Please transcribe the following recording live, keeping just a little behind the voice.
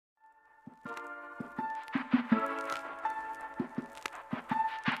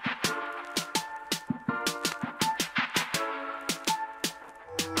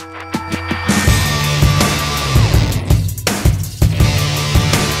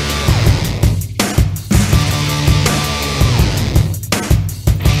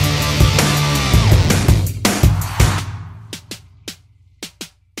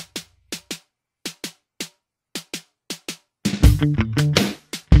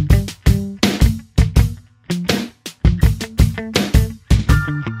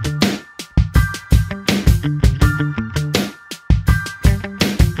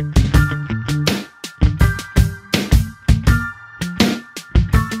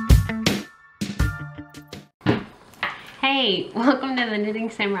Hey, welcome to the Knitting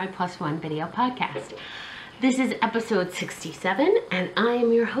Samurai +1 video podcast. This is episode 67 and I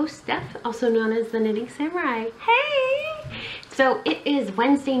am your host Steph, also known as the Knitting Samurai. Hey! So it is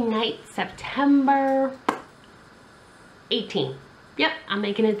Wednesday night, September 18th. Yep, I'm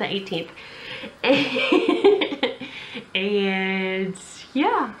making it the 18th. And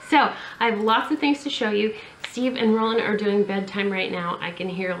yeah, so I have lots of things to show you. Steve and Roland are doing bedtime right now. I can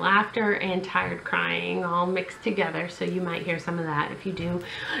hear laughter and tired crying all mixed together, so you might hear some of that. If you do,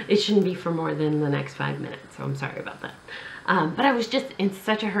 it shouldn't be for more than the next 5 minutes, so I'm sorry about that. But I was just in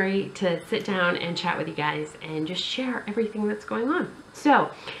such a hurry to sit down and chat with you guys and just share everything that's going on. So,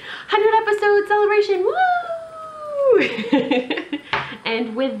 100 episode celebration, woo!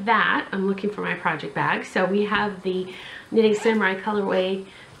 And with that, I'm looking for my project bag. So we have the Knitting Samurai colorway,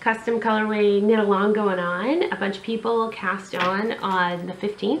 custom colorway knit along going on. A bunch of people cast on the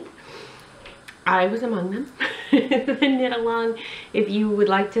 15th. I was among them. The knit along, if you would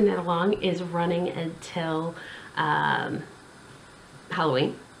like to knit along, is running until Halloween,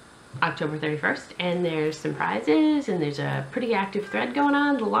 October 31st. And there's some prizes and there's a pretty active thread going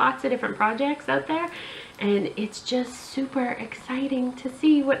on. Lots of different projects out there. And it's just super exciting to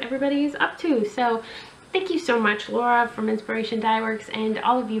see what everybody is up to. So thank you so much, Laura from Inspiration Dye Works, and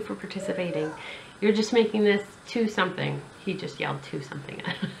all of you for participating. You're just making this to something. He just yelled to something.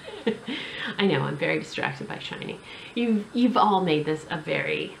 I know, I'm very distracted by shiny. You've all made this a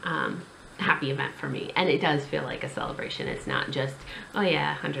very happy event for me, and it does feel like a celebration. It's not just, oh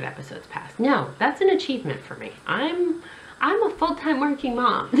yeah, 100 episodes passed. No, that's an achievement for me. I'm a full-time working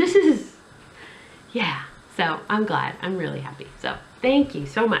mom. This is, yeah. So I'm glad. I'm really happy. So thank you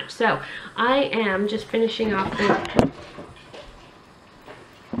so much. So I am just finishing off the...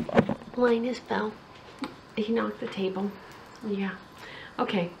 Linus fell. He knocked the table. Yeah.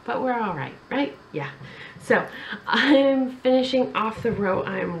 Okay, but we're all right, right? Yeah. So I'm finishing off the row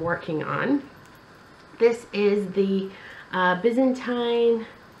I'm working on. This is the Byzantine,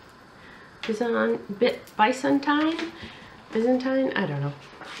 I don't know,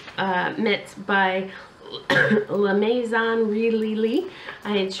 mitts by La Maison Really.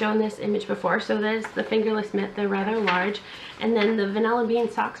 I had shown this image before. So there's the fingerless mitt, they're rather large. And then the Vanilla Bean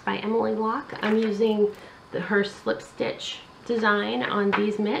socks by Emily Locke. I'm using her slip stitch design on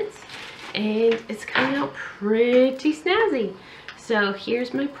these mitts, and it's coming out pretty snazzy. So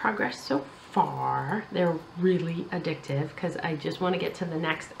here's my progress so far. They're really addictive because I just want to get to the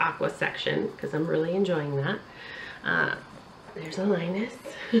next aqua section because I'm really enjoying that. There's a Linus.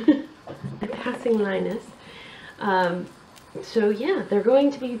 A passing Linus. So yeah, they're going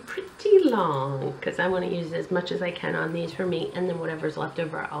to be pretty long because I want to use as much as I can on these for me, and then whatever's left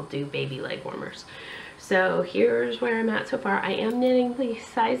over I'll do baby leg warmers. So here's where I'm at so far. I am knitting the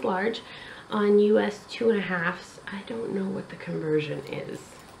size large on US 2.5s. I don't know what the conversion is,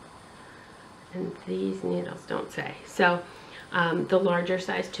 and these needles don't say. So the larger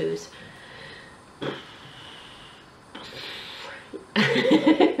size 2s.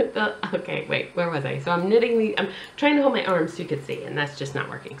 Okay, wait, where was I? So I'm knitting I'm trying to hold my arms so you can see, and that's just not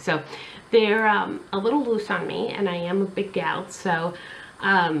working. So they're a little loose on me, and I am a big gal, so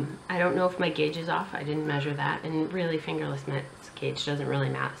I don't know if my gauge is off. I didn't measure that, and really fingerless mitts gauge doesn't really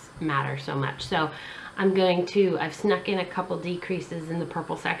matter so much. So I've snuck in a couple decreases in the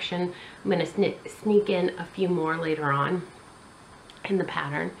purple section. I'm going to sneak in a few more later on in the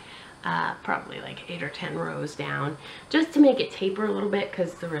pattern. Probably like 8 or 10 rows down, just to make it taper a little bit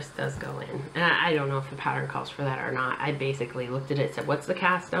because the wrist does go in. And I don't know if the pattern calls for that or not. I basically looked at it, said, what's the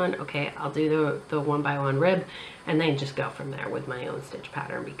cast on? Okay, I'll do the 1x1 rib, and then just go from there with my own stitch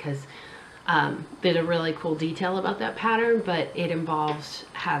pattern, because there's a really cool detail about that pattern, but it involves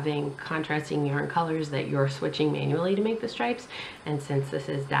having contrasting yarn colors that you're switching manually to make the stripes. And since this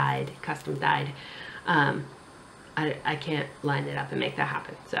is dyed, custom dyed, I can't line it up and make that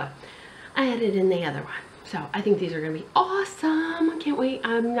happen. So I added in the other one. So I think these are going to be awesome. I can't wait.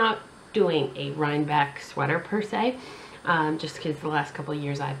 I'm not doing a Rhinebeck sweater per se, just because the last couple of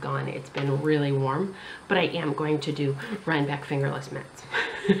years I've gone, it's been really warm, but I am going to do Rhinebeck fingerless mitts.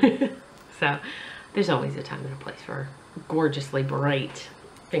 So there's always a time and a place for gorgeously bright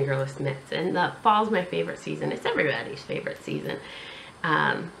fingerless mitts. And the fall's my favorite season. It's everybody's favorite season.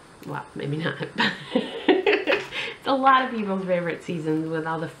 Well, maybe not. It's a lot of people's favorite seasons with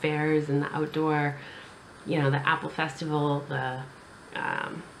all the fairs and the outdoor, you know, the apple festival, the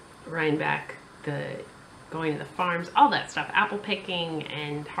Rhinebeck, the going to the farms, all that stuff, apple picking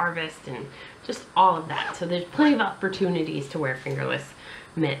and harvest and just all of that. So there's plenty of opportunities to wear fingerless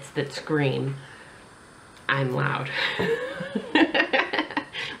mitts that scream, I'm loud.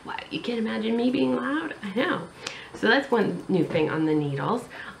 What, you can't imagine me being loud? I know. So that's one new thing on the needles.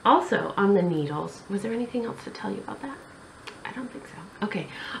 Also on the needles, was there anything else to tell you about that? I don't think so. Okay.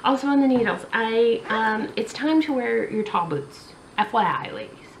 Also on the needles, it's time to wear your tall boots. FYI,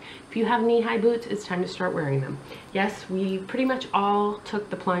 ladies. If you have knee-high boots, it's time to start wearing them. Yes, we pretty much all took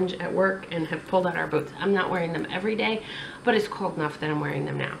the plunge at work and have pulled out our boots. I'm not wearing them every day, but it's cold enough that I'm wearing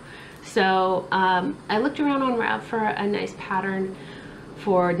them now. So I looked around on Rav for a nice pattern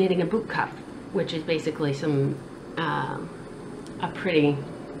for knitting a boot cuff, which is basically a pretty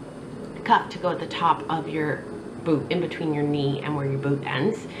cuff to go at the top of your boot, in between your knee and where your boot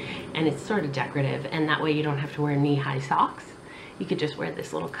ends. And it's sort of decorative, and that way you don't have to wear knee-high socks. You could just wear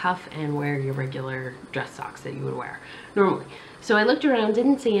this little cuff and wear your regular dress socks that you would wear normally. So I looked around,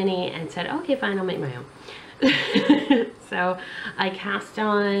 didn't see any, and said, okay, fine, I'll make my own. So I cast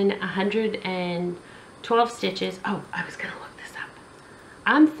on 112 stitches. Oh, I was gonna look this up.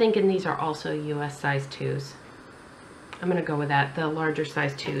 I'm thinking these are also US size 2s. I'm gonna go with that, the larger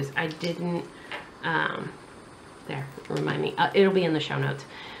size 2s. I didn't, there, remind me. It'll be in the show notes.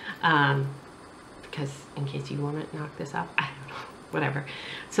 Because in case you want to knock this off, I don't know, whatever.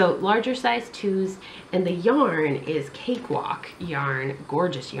 So larger size 2s, and the yarn is Cakewalk yarn,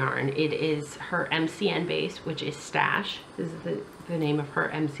 gorgeous yarn. It is her MCN base, which is Stash. This is the name of her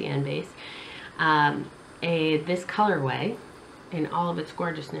MCN base. This colorway, in all of its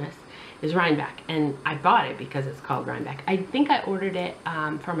gorgeousness, is Rhinebeck, and I bought it because it's called Rhinebeck. I think I ordered it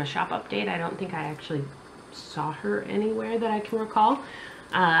from a shop update. I don't think I actually saw her anywhere that I can recall,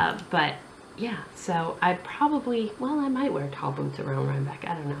 but yeah, so I probably, well, I might wear tall boots around Rhinebeck.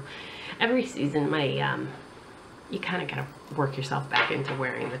 I don't know. Every season, you kind of got to work yourself back into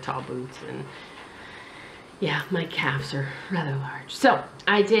wearing the tall boots, and yeah, my calves are rather large. So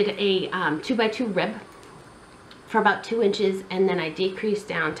I did a 2x2 rib for about 2 inches, and then I decreased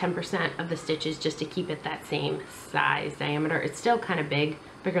down 10% of the stitches just to keep it that same size diameter. It's still kind of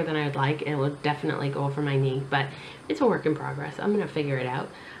bigger than I'd like, and it will definitely go over my knee, but it's a work in progress. I'm gonna figure it out.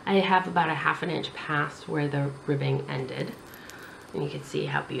 I have about a ½ inch past where the ribbing ended, and you can see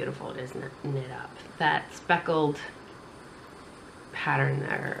how beautiful it is knit up. That speckled pattern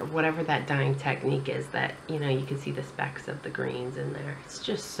there, or whatever that dyeing technique is, that, you know, you can see the specks of the greens in there. It's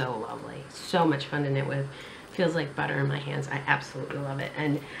just so lovely. So much fun to knit with. Feels like butter in my hands. I absolutely love it.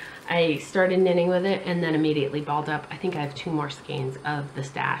 And I started knitting with it and then immediately balled up. I think I have 2 more skeins of the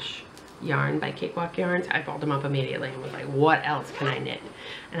Stash yarn by Cakewalk Yarns. I balled them up immediately and was like, what else can I knit?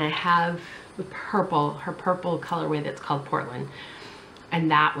 And I have the purple, her purple colorway that's called Portland. And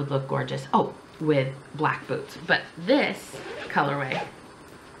that would look gorgeous. Oh, with black boots. But this colorway,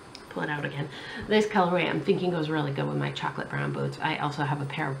 pull it out again. This colorway I'm thinking goes really good with my chocolate brown boots. I also have a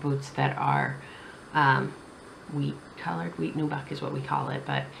pair of boots that are wheat colored. Wheat nubuck is what we call it,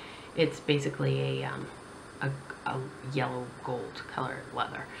 but it's basically a yellow gold colored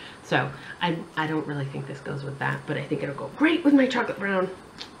leather. So I don't really think this goes with that, but I think it'll go great with my chocolate brown.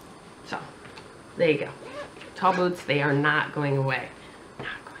 So there you go. Tall boots, they are not going away.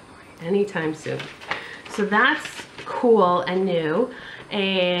 Not going away anytime soon. So that's cool and new.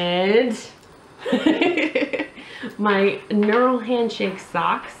 And my Neural Handshake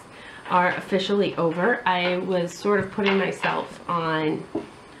socks are officially over. I was sort of putting myself on,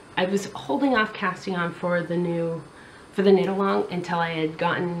 I was holding off casting on for the knit along until I had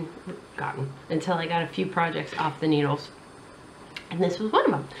until I got a few projects off the needles, and this was one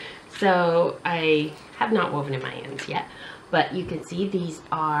of them. So I have not woven in my ends yet, but you can see these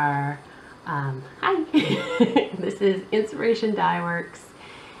are hi. This is Inspiration Dye Works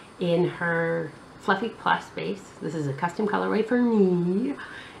in her Fluffy Plus base. This is a custom colorway for me.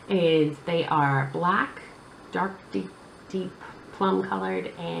 And they are black, dark, deep plum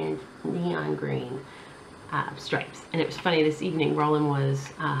colored, and neon green stripes. And it was funny, this evening Roland was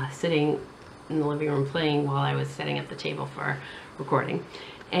sitting in the living room playing while I was setting up the table for recording.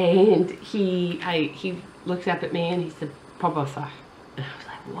 And he looked up at me and he said, Papa sir. And I was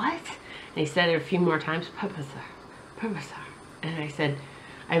like, what? And he said it a few more times, Papa sir, Papa sir. And I said,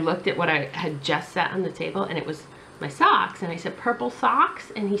 I looked at what I had just set on the table, and it was my socks, and I said, purple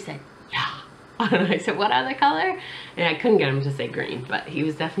socks? And he said, yeah. And I said, what other color? And I couldn't get him to say green, but he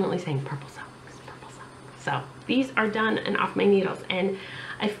was definitely saying purple socks, purple socks. So these are done and off my needles, and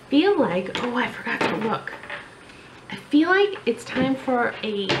I feel like, oh, I forgot to look. I feel like it's time for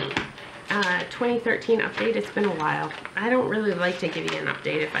a 2013 update. It's been a while. I don't really like to give you an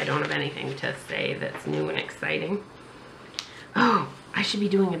update if I don't have anything to say that's new and exciting. Oh, I should be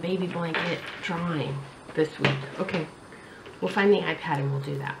doing a baby blanket drawing this week. Okay, we'll find the iPad and we'll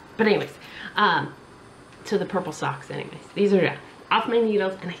do that. But anyways, so the purple socks anyways. These are off my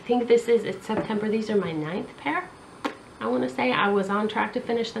needles, and I think this is, it's September. These are my 9th pair. I want to say. I was on track to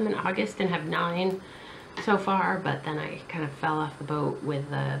finish them in August and have 9 so far, but then I kind of fell off the boat with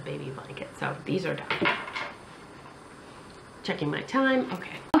the baby blanket. So these are done. Checking my time.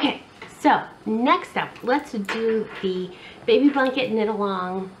 Okay. Okay, so next up, let's do the baby blanket knit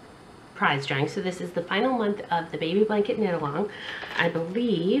along prize drawing. So this is the final month of the baby blanket knit along. I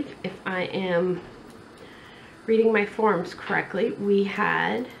believe, if I am reading my forms correctly, we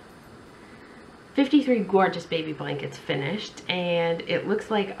had 53 gorgeous baby blankets finished, and it looks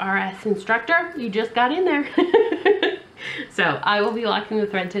like RS instructor, you just got in there. So I will be locking the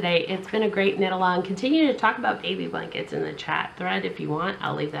thread today. It's been a great knit along. Continue to talk about baby blankets in the chat thread if you want.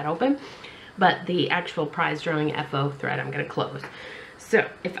 I'll leave that open. But the actual prize drawing FO thread I'm going to close. So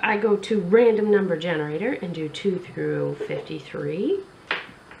if I go to random number generator and do 2 through 53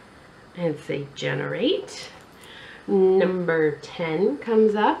 and say generate, number 10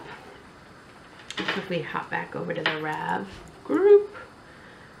 comes up. If we hop back over to the RAV group,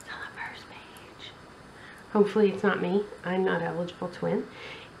 it's on the first page. Hopefully it's not me. I'm not eligible to win.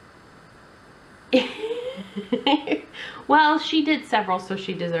 Well, she did several, so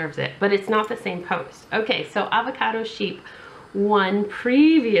she deserves it, but it's not the same post. Okay, so Avocado Sheep won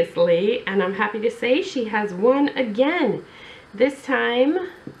previously, and I'm happy to say she has won again. This time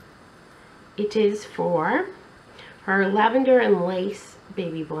it is for her lavender and lace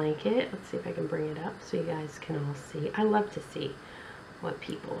baby blanket. Let's see if I can bring it up so you guys can all see. I love to see what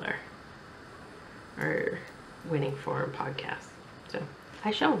people are winning for in podcasts. So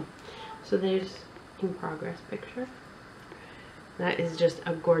I show them. So there's in progress picture. That is just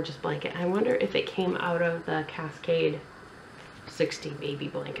a gorgeous blanket. I wonder if it came out of the Cascade 60 baby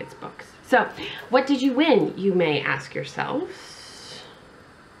blankets books. So what did you win, you may ask yourselves.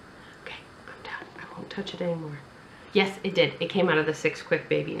 Okay, calm down. I won't touch it anymore. Yes, it did. It came out of the 6 quick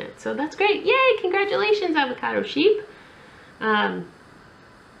baby knits. So that's great. Yay! Congratulations, Avocado Sheep.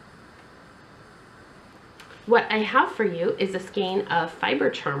 What I have for you is a skein of Fiber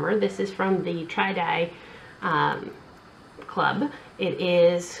Charmer. This is from the Tri-Dye Club. It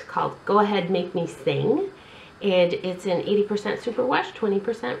is called Go Ahead Make Me Sing. And it's an 80% superwash,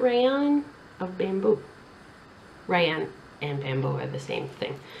 20% rayon of bamboo. Rayon and bamboo are the same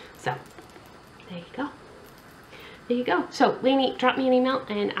thing. So, there you go. There you go. So, Lainey, drop me an email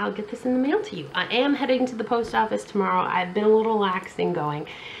and I'll get this in the mail to you. I am heading to the post office tomorrow. I've been a little lax in going.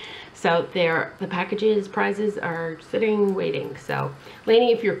 So, the packages, prizes are sitting, waiting. So,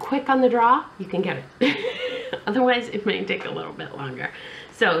 Lainey, if you're quick on the draw, you can get it. Otherwise, it may take a little bit longer.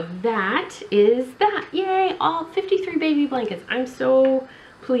 So, that is that. Yay! All 53 baby blankets. I'm so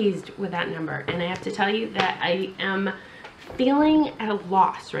pleased with that number. And I have to tell you that I am feeling at a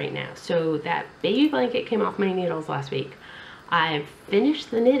loss right now. So that baby blanket came off my needles last week. I've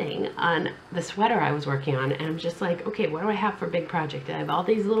finished the knitting on the sweater I was working on, and I'm just like, okay, what do I have for a big project? I have all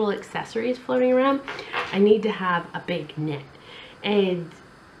these little accessories floating around. I need to have a big knit. And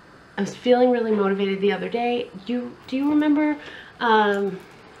I was feeling really motivated the other day. Do you remember hand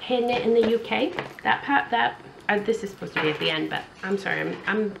knit in the UK? This is supposed to be at the end, but I'm sorry,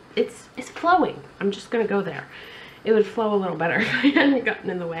 it's flowing. I'm just gonna go there. It would flow a little better if I hadn't gotten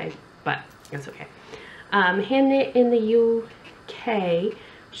in the way, but that's okay. Hand knit in the UK,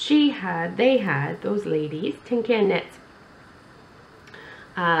 they had, those ladies, Tin Can Knits,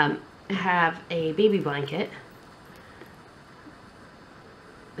 have a baby blanket.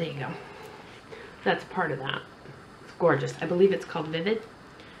 There you go. That's part of that. It's gorgeous. I believe it's called Vivid.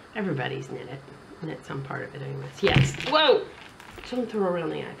 Everybody's knit some part of it anyways. Yes. Whoa! Don't throw around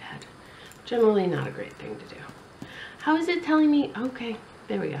the iPad. Generally not a great thing to do. How is it telling me? Okay,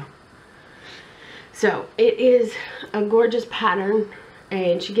 there we go. So it is a gorgeous pattern,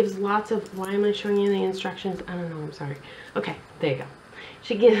 and she gives lots of, why am I showing you the instructions? I don't know, I'm sorry. Okay, there you go.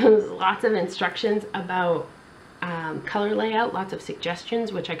 She gives lots of instructions about color layout, lots of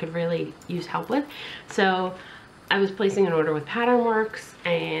suggestions, which I could really use help with. So I was placing an order with Patternworks,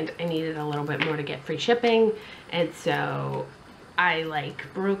 and I needed a little bit more to get free shipping, and so I like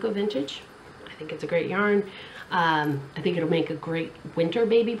Barocco Vintage. I think it's a great yarn. I think it'll make a great winter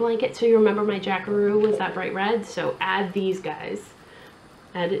baby blanket. So you remember my Jackaroo was that bright red? So add these guys.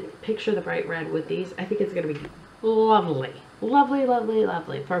 Picture the bright red with these. I think it's going to be lovely. Lovely, lovely,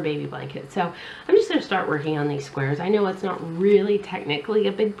 lovely for a baby blanket. So I'm just going to start working on these squares. I know it's not really technically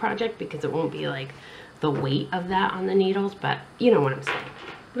a big project because it won't be like the weight of that on the needles, but you know what I'm saying.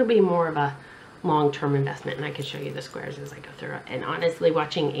 It'll be more of a long-term investment, and I can show you the squares as I go through it. And honestly,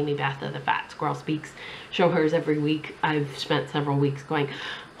 watching Amy Batha, the Fat Squirrel Speaks, show hers every week, I've spent several weeks going,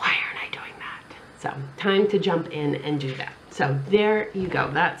 why aren't I doing that? So time to jump in and do that. So there you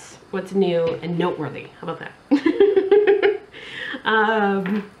go. That's what's new and noteworthy. How about that?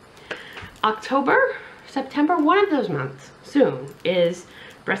 October, September, one of those months soon is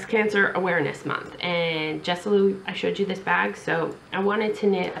Breast Cancer Awareness Month. And Jessalou, I showed you this bag, so I wanted to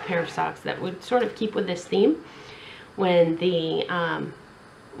knit a pair of socks that would sort of keep with this theme. When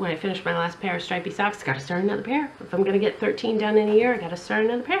I finish my last pair of stripy socks, gotta start another pair. If I'm gonna get 13 done in a year, I gotta start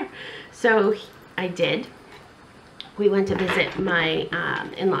another pair. So I did. We went to visit my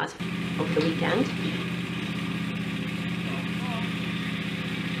in-laws over the weekend.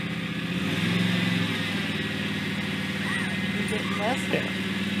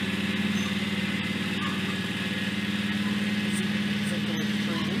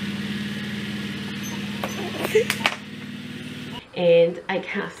 And I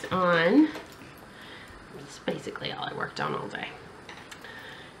cast on, that's basically all I worked on all day,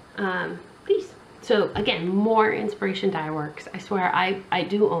 these. So again, more Inspiration Dye Works. I swear I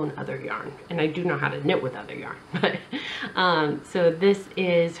do own other yarn, and I do know how to knit with other yarn. But so this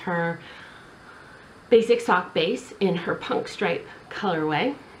is her basic sock base in her punk stripe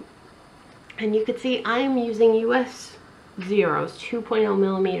colorway. And you can see I am using US Zeros 2.0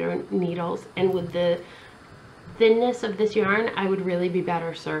 millimeter needles, and with the thinness of this yarn, I would really be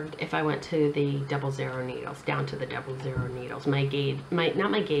better served if I went to the 00 needles, down to the 00 needles. My gauge,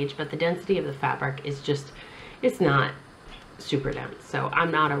 not my gauge, but the density of the fabric is just, it's not super dense. So I'm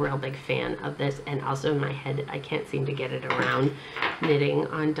not a real big fan of this. And also in my head, I can't seem to get it around knitting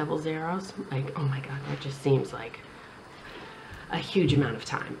on 00s. Like, oh my God, that just seems like a huge amount of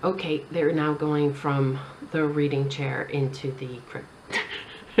time. Okay, they're now going from the reading chair into the crib.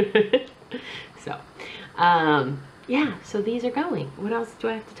 So, yeah, so these are going. What else do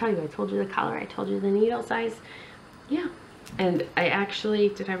I have to tell you? I told you the color, I told you the needle size. Yeah, and I actually,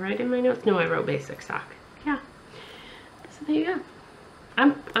 did I write in my notes? No, I wrote basic sock. Yeah, so there you go.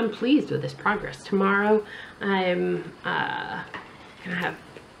 I'm pleased with this progress. Tomorrow, I'm gonna have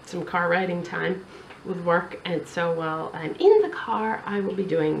some car riding time with work, and so while I'm in the car, I will be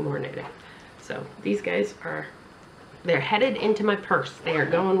doing more knitting. So these guys are, they're headed into my purse. They are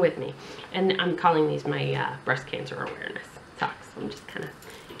going with me. And I'm calling these my breast cancer awareness socks. I'm just kind of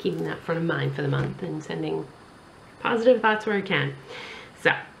keeping that front of mind for the month and sending positive thoughts where I can.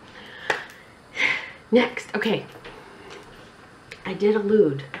 So, next, okay. I did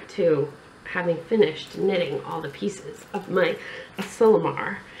allude to having finished knitting all the pieces of my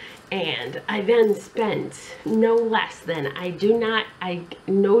Asilomar. And I then spent no less than,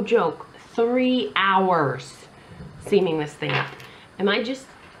 no joke, 3 hours seaming this thing up. Am I just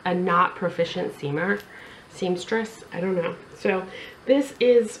a not proficient seamstress? I don't know. So this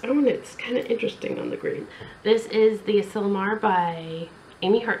is, oh, and it's kind of interesting on the green. This is the Asilomar by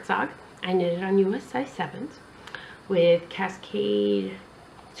Amy Herzog. I knitted on US size 7s with Cascade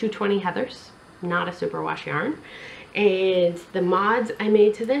 220 Heathers, not a superwash yarn. And the mods I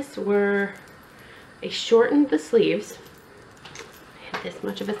made to this were, I shortened the sleeves. I had this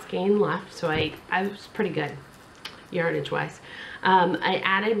much of a skein left, so I was pretty good yardage wise. I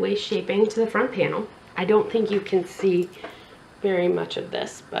added waist shaping to the front panel. I don't think you can see very much of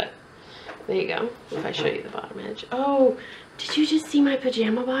this, but there you go. If I show you the bottom edge. Oh, did you just see my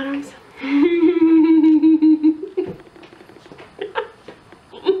pajama bottoms?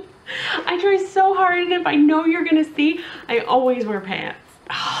 I try so hard, and if I know you're gonna see, I always wear pants.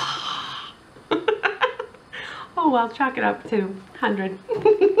 Oh well, chalk it up to 100.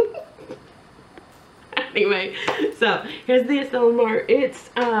 Anyway, so here's the Asilomar. It's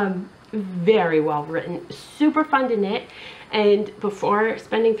very well written, super fun to knit. And before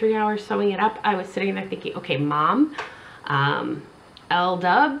spending 3 hours sewing it up, I was sitting there thinking, okay, Mom,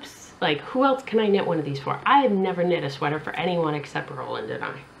 L-Dubs, like, who else can I knit one of these for? I have never knit a sweater for anyone except Roland and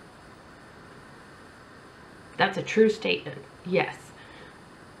I. That's a true statement. Yes.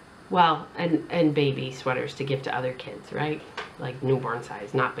 Well, and baby sweaters to give to other kids, right? Like newborn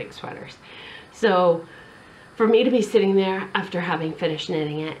size, not big sweaters. So for me to be sitting there after having finished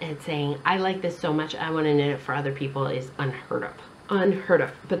knitting it and saying, I like this so much, I want to knit it for other people, is unheard of. Unheard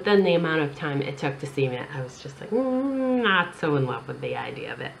of. But then the amount of time it took to seam it, I was just like, not so in love with the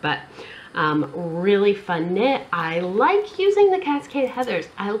idea of it. But really fun knit. I like using the Cascade Heathers.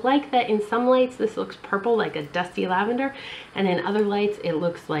 I like that in some lights this looks purple, like a dusty lavender, and in other lights it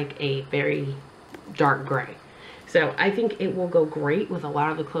looks like a very dark gray. So I think it will go great with a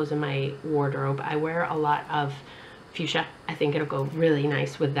lot of the clothes in my wardrobe. I wear a lot of fuchsia. I think it'll go really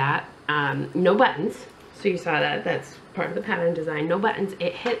nice with that. No buttons. So you saw that. That's part of the pattern design. No buttons.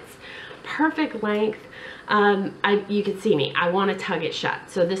 It hits perfect length. You can see me. I want to tug it shut.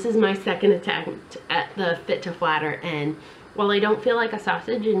 So this is my second attempt at the fit to flatter. And while I don't feel like a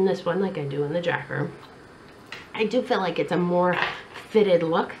sausage in this one like I do in the jacker, I do feel like it's a more fitted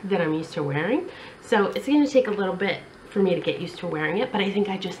look that I'm used to wearing. So it's going to take a little bit for me to get used to wearing it, but I think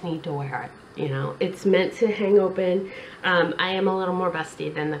I just need to wear it. You know, it's meant to hang open. I am a little more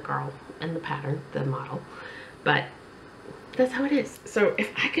busty than the girl in the pattern, the model, but that's how it is. So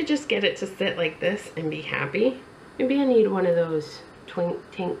if I could just get it to sit like this and be happy, maybe I need one of those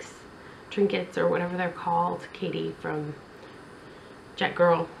Tinks trinkets or whatever they're called, Katie from Jet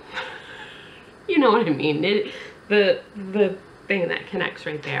Girl. You know what I mean? The thing that connects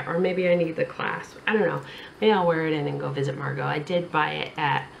right there. Or maybe I need the clasp. I don't know. Maybe I'll wear it in and go visit Margot. I did buy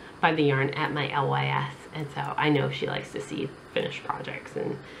it buy the yarn at my LYS, and so I know she likes to see finished projects,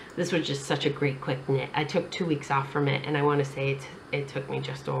 and this was just such a great quick knit. I took 2 weeks off from it, and I want to say it took me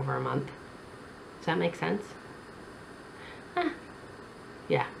just over a month. Does that make sense?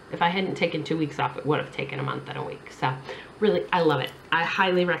 Yeah, if I hadn't taken 2 weeks off, it would have taken a month and a week. So really, I love it. I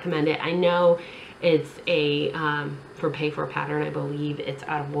highly recommend it. I know it's a for pay for a pattern. I believe it's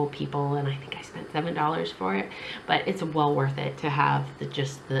out of Wool People, and I think I spent $7 for it, but it's well worth it to have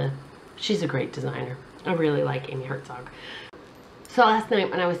she's a great designer. I really like Amy Herzog. So last night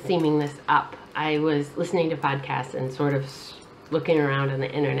when I was seaming this up, I was listening to podcasts and sort of looking around on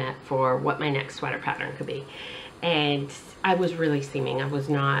the internet for what my next sweater pattern could be. And I was really seaming. I was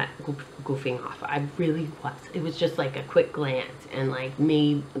not goofing off. I really was. It was just like a quick glance and like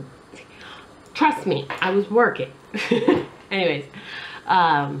me. Trust me, I was working. Anyways,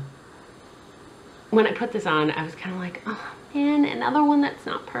 when I put this on, I was kind of like, oh man, another one that's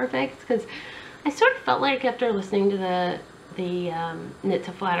not perfect, because I sort of felt like after listening to the Knit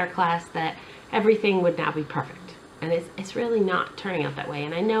to Flatter class that everything would now be perfect, and it's really not turning out that way.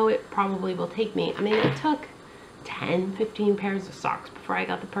 And I know it probably will take me, I mean, it took 10-15 pairs of socks before I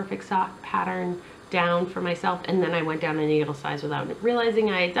got the perfect sock pattern down for myself, and then I went down a needle size without realizing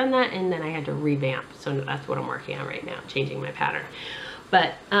I had done that, and then I had to revamp. So that's what I'm working on right now, changing my pattern.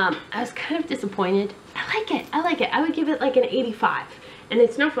 But I was kind of disappointed. I like it. I like it. I would give it like an 85, and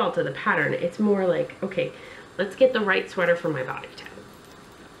it's no fault of the pattern. It's more like, okay, let's get the right sweater for my body type.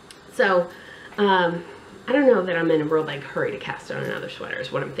 So I don't know that I'm in a real big hurry to cast on another sweater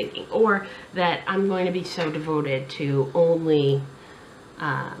is what I'm thinking, or that I'm going to be so devoted to only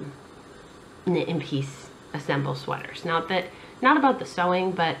knit in piece assemble sweaters. Not about the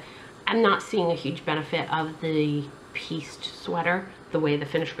sewing, but I'm not seeing a huge benefit of the pieced sweater the way the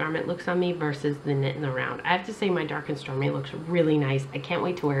finished garment looks on me versus the knit in the round. I have to say my Dark and Stormy looks really nice. I can't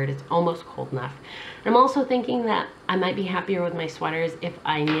wait to wear it. It's almost cold enough. I'm also thinking that I might be happier with my sweaters if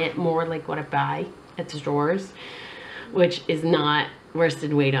I knit more like what I buy at the stores, which is not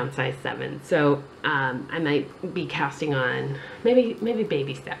worsted weight on size 7. So I might be casting on maybe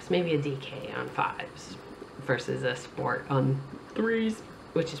baby steps, maybe a DK on 5s versus a sport on 3s,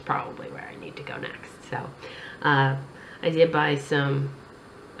 which is probably where I need to go next. So I did buy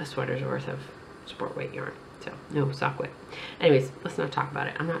a sweater's worth of sport weight yarn, so no sock weight. Anyways, let's not talk about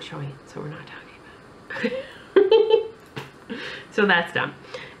it. I'm not showing it, so we're not talking about it. So that's done.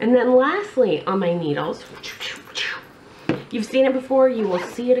 And then lastly on my needles, you've seen it before, you will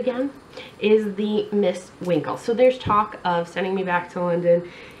see it again, is the Miss Winkle. So there's talk of sending me back to London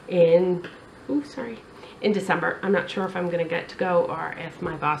in December. I'm not sure if I'm gonna get to go or if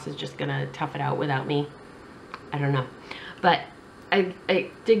my boss is just gonna tough it out without me. I don't know. But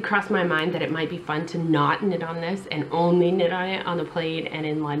it did cross my mind that it might be fun to not knit on this and only knit on it on the plane and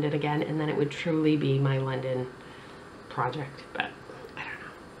in London again, and then it would truly be my London project. But I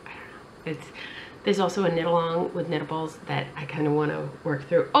don't know. There's also a knit along with knittables that I kind of want to work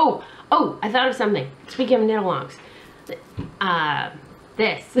through. Oh, I thought of something. Speaking of knit alongs,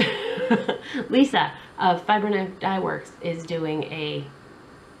 Lisa of Fiber Knife Dye Works is doing a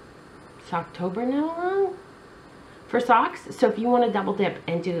Socktober knit along for socks. So if you want to double dip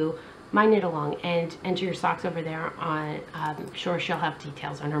and do my knit along and enter your socks over there on, I'm sure she'll have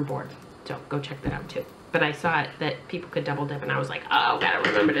details on her board. So go check that out too. But I saw it that people could double dip, and I was like, oh, gotta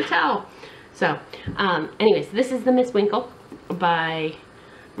remember to tell. So, anyways, this is the Miss Winkle by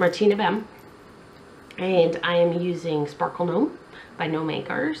Martina Bem, and I am using Sparkle Gnome by No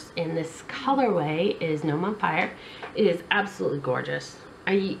Makers, and this colorway is Gnome on Fire. It is absolutely gorgeous.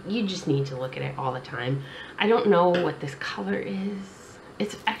 You just need to look at it all the time. I don't know what this color is.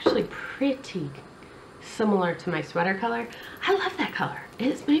 It's actually pretty similar to my sweater color. I love that color.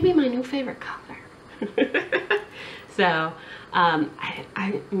 It's maybe my new favorite color. So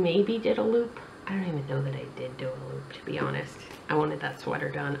I maybe did a loop. I don't even know that I did do a loop, to be honest. I wanted that sweater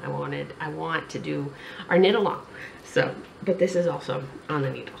done. I want to do our knit along. So, but this is also on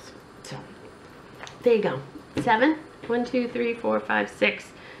the needles. So there you go. 7, 1, 2, 3, 4, 5,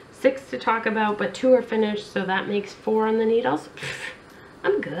 6, 6 to talk about, but 2 are finished, so that makes 4 on the needles.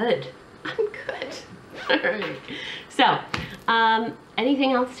 I'm good. I'm good. All right. So,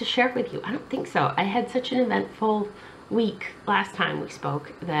 anything else to share with you? I don't think so. I had such an eventful week last time we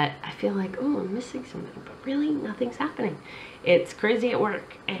spoke that I feel like, oh, I'm missing something, but really nothing's happening. It's crazy at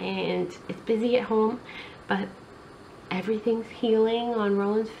work and it's busy at home, but everything's healing on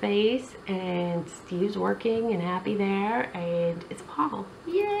Roland's face, and Steve's working and happy there, and it's fall.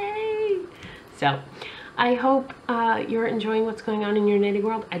 Yay! So I hope you're enjoying what's going on in your knitting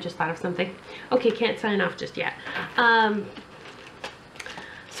world. I just thought of something. Okay, can't sign off just yet.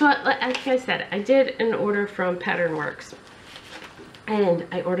 So like I said, I did an order from Pattern Works, and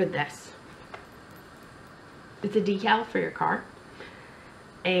I ordered this. It's a decal for your car,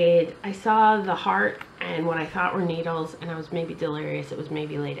 and I saw the heart and what I thought were needles, and I was maybe delirious. It was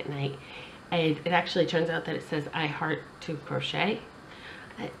maybe late at night, and it actually turns out that it says I heart to crochet.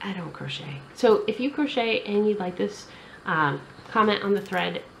 I don't crochet. So if you crochet and you'd like this, comment on the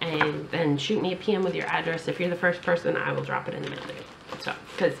thread and then shoot me a PM with your address. If you're the first person, I will drop it in the mail to you. So,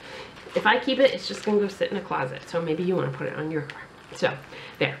 because if I keep it, it's just gonna go sit in a closet. So maybe you want to put it on your car. So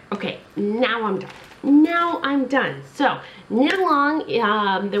there. Okay, now I'm done. Now I'm done. So knit along.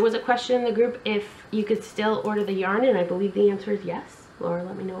 There was a question in the group if you could still order the yarn, and I believe the answer is yes. Laura,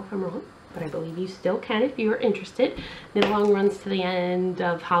 let me know if I'm wrong, but I believe you still can if you're interested. Knit along runs to the end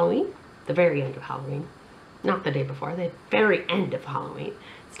of Halloween, the very end of Halloween, not the day before, the very end of Halloween.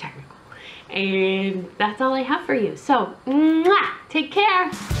 It's technical. And that's all I have for you. So, mwah, take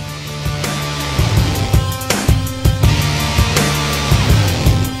care.